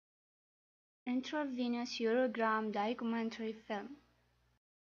Intravenous urogram documentary film.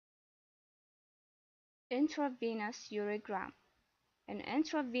 Intravenous urogram. An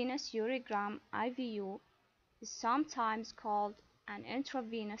intravenous urogram (IVU) is sometimes called an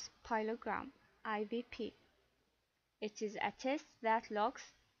intravenous pyelogram (IVP). It is a test that looks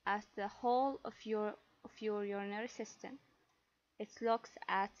at the whole of your urinary system. It looks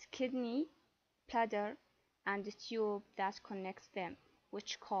at kidney, bladder, and the tube that connects them,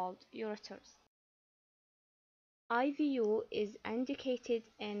 which called ureters. IVU is indicated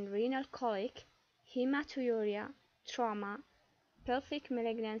in renal colic, hematuria, trauma, pelvic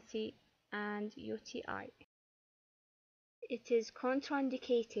malignancy, and UTI. It is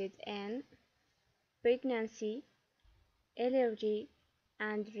contraindicated in pregnancy, allergy,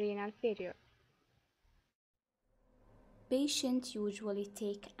 and renal failure. Patients usually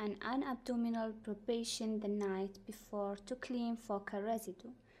take an abdominal preparation the night before to clean fecal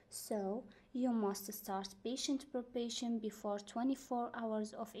residue, so you must start patient preparation before 24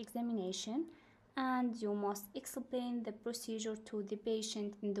 hours of examination, and you must explain the procedure to the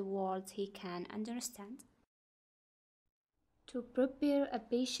patient in the words he can understand. To prepare a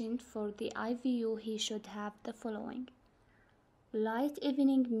patient for the IVU, he should have the following: light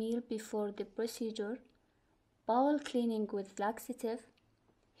evening meal before the procedure, bowel cleaning with laxative,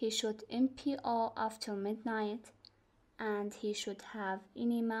 he should MPO after midnight, and he should have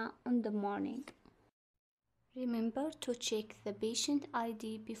enema in the morning. Remember to check the patient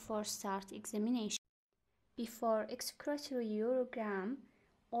ID before start examination. Before excretory urogram,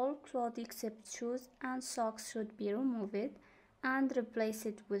 all clothes except shoes and socks should be removed and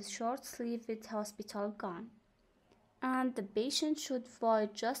replaced with short-sleeved hospital gown, and the patient should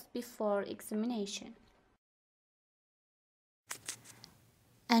void just before examination.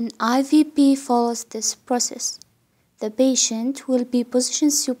 An IVP follows this process. The patient will be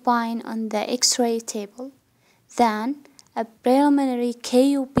positioned supine on the X-ray table. Then, a preliminary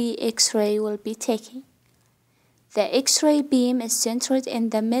KUB X-ray will be taken. The X-ray beam is centered in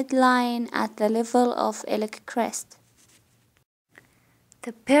the midline at the level of iliac crest.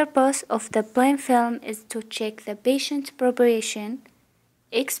 The purpose of the plain film is to check the patient preparation,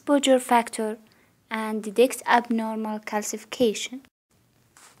 exposure factor, and detect abnormal calcification.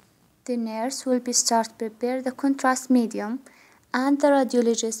 The nurse will prepare the contrast medium, and the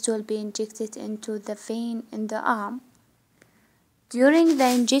radiologist will be injected into the vein in the arm. During the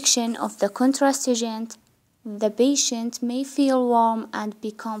injection of the contrast agent, the patient may feel warm and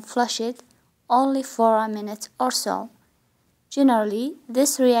become flushed only for a minute or so. Generally,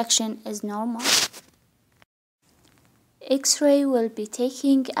 this reaction is normal. X-ray will be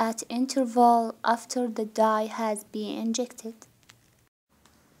taken at interval after the dye has been injected.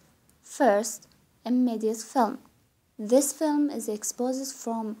 First, immediate film. This film is exposed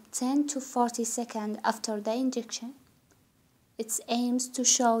from 10 to 40 seconds after the injection. It aims to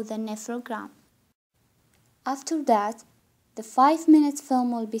show the nephrogram. After that, the 5-minute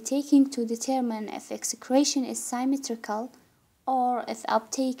film will be taken to determine if excretion is symmetrical or if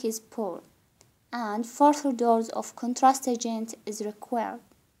uptake is poor, and further dose of contrast agent is required.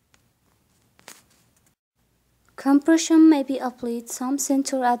 Compression may be applied some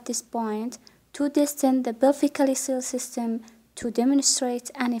center at this point to distend the pelvic calyceal system to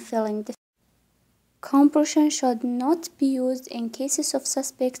demonstrate any filling defect. Compression should not be used in cases of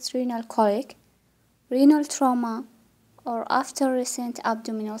suspect renal colic, renal trauma, or after recent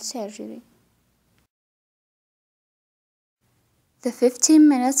abdominal surgery. The 15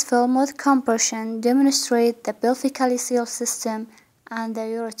 minutes film with compression demonstrates the pelvic calyceal system and the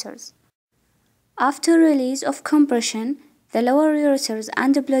ureters. After release of compression, the lower ureters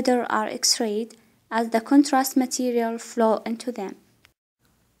and the bladder are X-rayed as the contrast material flow into them.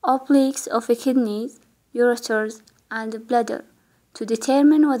 Obliques of the kidneys, ureters, and bladder to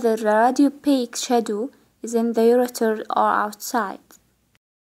determine whether the radiopaque shadow is in the ureter or outside.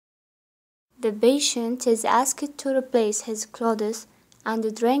 The patient is asked to replace his clothes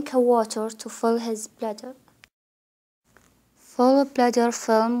and drink water to fill his bladder. Full bladder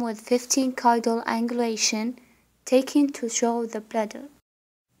film with 15 coidal angulation taken to show the bladder.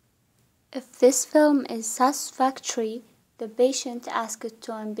 If this film is satisfactory, the patient asked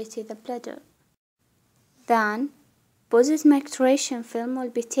to empty the bladder. Then, positive micturition film will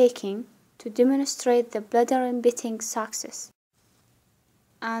be taken to demonstrate the bladder emptying success,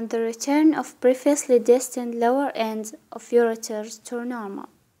 and the return of previously distant lower ends of ureters to normal.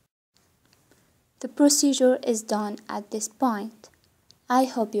 The procedure is done at this point. I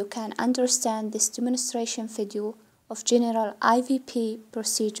hope you can understand this demonstration video of general IVP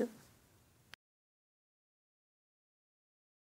procedure.